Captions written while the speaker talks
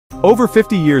Over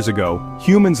 50 years ago,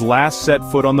 humans last set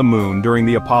foot on the moon during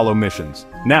the Apollo missions.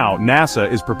 Now, NASA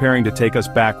is preparing to take us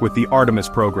back with the Artemis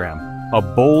Program, a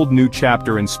bold new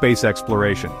chapter in space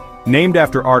exploration. Named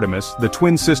after Artemis, the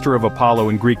twin sister of Apollo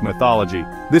in Greek mythology,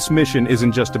 this mission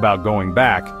isn't just about going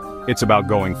back, it's about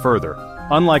going further.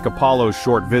 Unlike Apollo's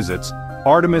short visits,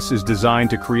 Artemis is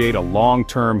designed to create a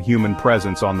long-term human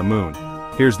presence on the moon.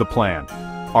 Here's the plan.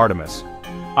 Artemis.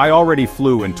 I already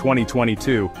flew in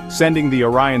 2022, sending the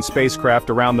Orion spacecraft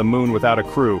around the moon without a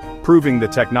crew, proving the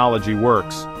technology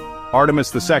works.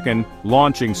 Artemis II,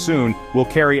 launching soon, will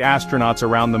carry astronauts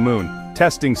around the moon,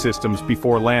 testing systems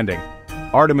before landing.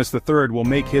 Artemis III will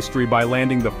make history by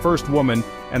landing the first woman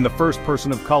and the first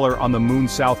person of color on the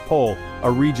moon's south pole, a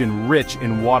region rich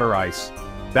in water ice.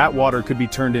 That water could be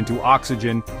turned into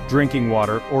oxygen, drinking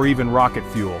water, or even rocket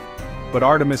fuel. But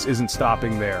Artemis isn't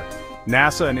stopping there.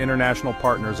 NASA and international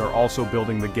partners are also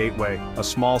building the Gateway, a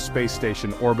small space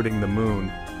station orbiting the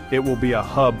moon. It will be a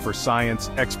hub for science,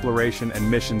 exploration,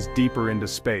 and missions deeper into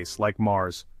space, like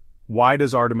Mars. Why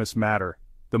does Artemis matter?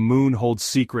 The moon holds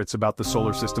secrets about the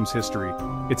solar system's history.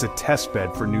 It's a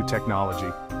testbed for new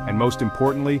technology. And most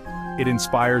importantly, it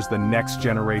inspires the next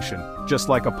generation, just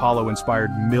like Apollo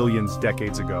inspired millions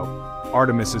decades ago.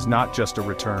 Artemis is not just a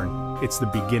return, it's the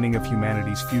beginning of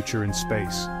humanity's future in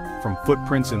space. From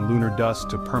footprints in lunar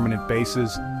dust to permanent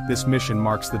bases, this mission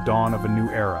marks the dawn of a new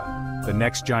era. The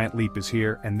next giant leap is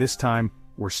here, and this time,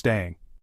 we're staying.